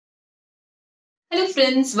Hello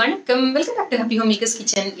friends, வணக்கம். Welcome back to Happy Homemakers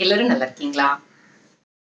Kitchen. எல்லாரும் நல்லா இருக்கீங்களா?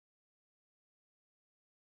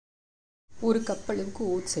 ஒரு கப் அளவுக்கு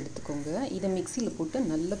ஓட்ஸ் எடுத்துக்கோங்க. இதை மிக்ஸியில் போட்டு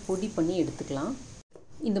நல்லா பொடி பண்ணி எடுத்துக்கலாம்.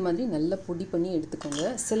 இந்த மாதிரி நல்லா பொடி பண்ணி எடுத்துக்கோங்க.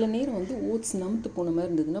 சில நேரம் வந்து ஓட்ஸ் நமுத்து போன மாதிரி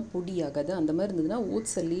இருந்ததுன்னா பொடி ஆகாது. அந்த மாதிரி இருந்ததுன்னா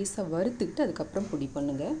ஓட்ஸை லேசாக வறுத்துக்கிட்டு அதுக்கப்புறம் பொடி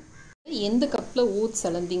பண்ணுங்கள். எந்த கப்பில் ஓட்ஸ்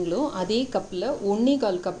அளந்தீங்களோ அதே கப்பில்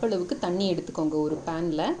 1.25 கப் அளவுக்கு தண்ணி எடுத்துக்கோங்க. ஒரு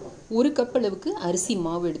பேனில் 1 கப் அளவுக்கு அரிசி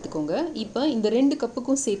மாவு எடுத்துக்கோங்க. இப்போ இந்த 2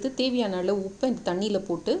 கப்புக்கும் சேர்த்து தேவையான அளவு உப்பை இந்த தண்ணியில்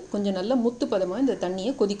போட்டு கொஞ்சம் நல்லா முத்து பதமாக இந்த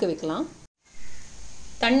தண்ணியை கொதிக்க வைக்கலாம்.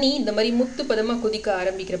 தண்ணி இந்த மாதிரி முத்து பதமாக கொதிக்க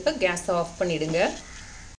ஆரம்பிக்கிறப்ப கேஸை ஆஃப் பண்ணிவிடுங்க.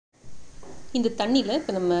 இந்த தண்ணியில்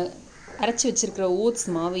இப்போ நம்ம அரைச்சி வச்சுருக்கிற ஓட்ஸ்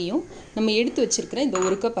மாவையும் நம்ம எடுத்து வச்சுருக்கிற இந்த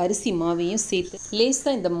 1 கப் அரிசி மாவையும் சேர்த்து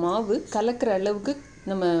லேசாக இந்த மாவு கலக்கிற அளவுக்கு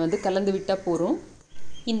நம்ம வந்து கலந்து விட்டால் போகிறோம்.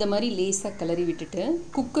 இந்த மாதிரி லேசாக கிளறி விட்டுட்டு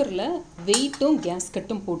குக்கரில் வெயிட்டும் கேஸ்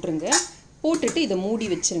கட்டும் போட்டுருங்க. போட்டுட்டு இதை மூடி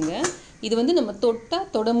வச்சுருங்க. இது வந்து நம்ம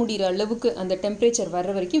தொட முடிகிற அளவுக்கு அந்த டெம்பரேச்சர்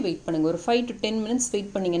வர்ற வரைக்கும் வெயிட் பண்ணுங்கள். ஒரு 5 to 10 minutes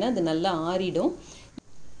வெயிட் பண்ணிங்கன்னா அது நல்லா ஆறிடும்.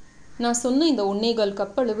 நான் சொன்ன இந்த 1.25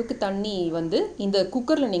 கப் அளவுக்கு தண்ணி வந்து இந்த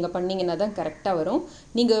குக்கரில் நீங்கள் பண்ணிங்கன்னா தான் கரெக்டாக வரும்.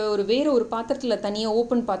 நீங்கள் வேறு ஒரு பாத்திரத்தில் தனியாக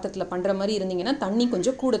ஓப்பன் பாத்திரத்தில் பண்ணுற மாதிரி இருந்தீங்கன்னா தண்ணி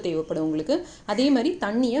கொஞ்சம் கூட தேவைப்படும் உங்களுக்கு. அதே மாதிரி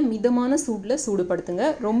தண்ணியை மிதமான சூடில் சூடுபடுத்துங்க.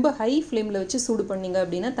 ரொம்ப ஹை ஃப்ளேமில் வச்சு சூடு பண்ணிங்க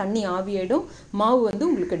அப்படின்னா தண்ணி ஆவியாயிடும், மாவு வந்து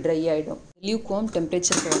உங்களுக்கு ட்ரை ஆகிடும். லியூக்வார்ம்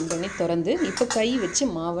டெம்பரேச்சருக்கு வந்தோடனே திறந்து இப்போ கை வச்சு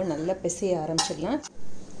மாவை நல்லா பிசைய ஆரம்பிச்சிடலாம்.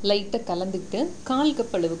 லைட்டாக கலந்துக்கிட்டு 1/4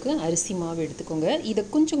 கப் அளவுக்கு அரிசி மாவு எடுத்துக்கோங்க. இதை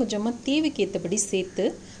கொஞ்சம் கொஞ்சமாக தேவைக்கு ஏற்றபடி சேர்த்து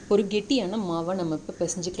ஒரு கெட்டியான மாவை நம்ம இப்போ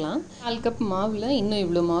பிசைஞ்சிக்கலாம். 1/4 கப் மாவில் இன்னும்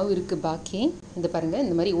இவ்வளோ மாவு இருக்குது பாக்கி. இந்த பாருங்கள்,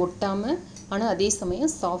 இந்த மாதிரி ஒட்டாமல் ஆனால் அதே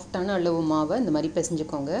சமயம் சாஃப்டான அளவு மாவை இந்த மாதிரி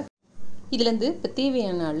பிசைஞ்சிக்கோங்க. இதுலேருந்து இப்போ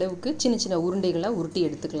தேவையான அளவுக்கு சின்ன சின்ன உருண்டைகளாக உருட்டி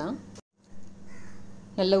எடுத்துக்கலாம்.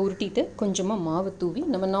 நல்லா உருட்டிட்டு கொஞ்சமாக மாவை தூவி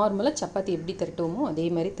நம்ம நார்மலாக சப்பாத்தி எப்படி திரட்டுவோமோ அதே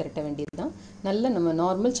மாதிரி திரட்ட வேண்டியது தான். நல்லா நம்ம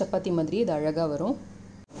நார்மல் சப்பாத்தி மாதிரியே இது அழகாக வரும்.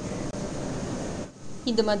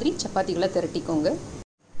 இந்த மாதிரி சப்பாத்திகளை திரட்டிக்கோங்க.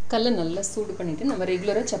 கல்லை நல்லா சூடு பண்ணிவிட்டு நம்ம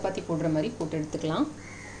ரெகுலராக சப்பாத்தி போடுற மாதிரி போட்டு எடுத்துக்கலாம்.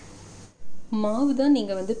 மாவு தான்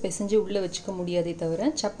நீங்கள் வந்து பிசைஞ்சு உள்ளே வச்சுக்க முடியாதே தவிர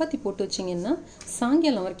சப்பாத்தி போட்டு வச்சிங்கன்னா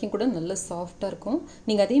சாயங்காலம் வரைக்கும் கூட நல்லா சாஃப்டாக இருக்கும்.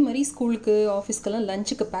 நீங்கள் அதே மாதிரி ஸ்கூலுக்கு ஆஃபீஸ்க்கெல்லாம்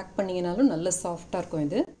லஞ்சுக்கு பேக் பண்ணிங்கனாலும் நல்லா சாஃப்டாக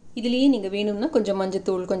இருக்கும். இதுலேயே நீங்கள் வேணும்னா கொஞ்சம்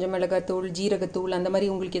மஞ்சத்தூள், கொஞ்சம் மிளகாத்தூள், ஜீரகத்தூள் அந்த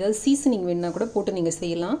மாதிரி உங்களுக்கு ஏதாவது சீசனிங் வேணுன்னா கூட போட்டு நீங்கள்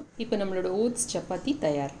செய்யலாம். இப்போ நம்மளோட ஓட்ஸ் சப்பாத்தி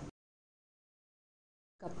தயார்.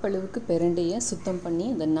 கப்பளவுக்கு பிரண்டையை சுத்தம் பண்ணி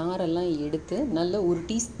அந்த நாரெல்லாம் எடுத்து நல்ல 1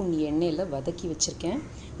 டீஸ்பூன் எண்ணெயில் வதக்கி வச்சுருக்கேன்.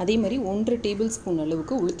 அதே மாதிரி 1.5 டேபிள் ஸ்பூன்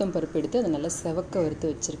அளவுக்கு உளுத்தம் பருப்பு எடுத்து அதை நல்லா செவக்க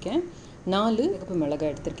வறுத்து வச்சுருக்கேன். 4 கப்பு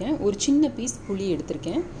மிளகாய் எடுத்திருக்கேன். ஒரு சின்ன பீஸ் புளி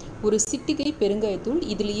எடுத்திருக்கேன். ஒரு சிட்டிகை பெருங்காயத்தூள்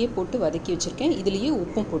இதுலேயே போட்டு வதக்கி வச்சுருக்கேன். இதுலேயே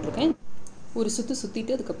உப்பும் போட்டிருக்கேன். ஒரு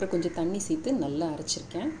சுற்றிட்டு அதுக்கப்புறம் கொஞ்சம் தண்ணி சேர்த்து நல்லா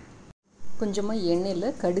அரைச்சிருக்கேன். கொஞ்சமாக எண்ணெயில்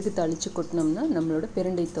கடுகு தாளித்து கொட்டினோம்னா நம்மளோட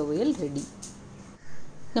பிரண்டை துவையல் ரெடி.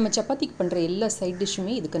 நம்ம சப்பாத்திக்கு பண்ணுற எல்லா சைட்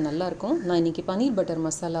டிஷ்ஷுமே இதுக்கு நல்லாயிருக்கும். நான் இன்றைக்கி பன்னீர் பட்டர்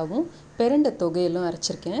மசாலாவும் பிரண்டை தொகையெல்லாம்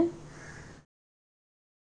அரைச்சிருக்கேன்.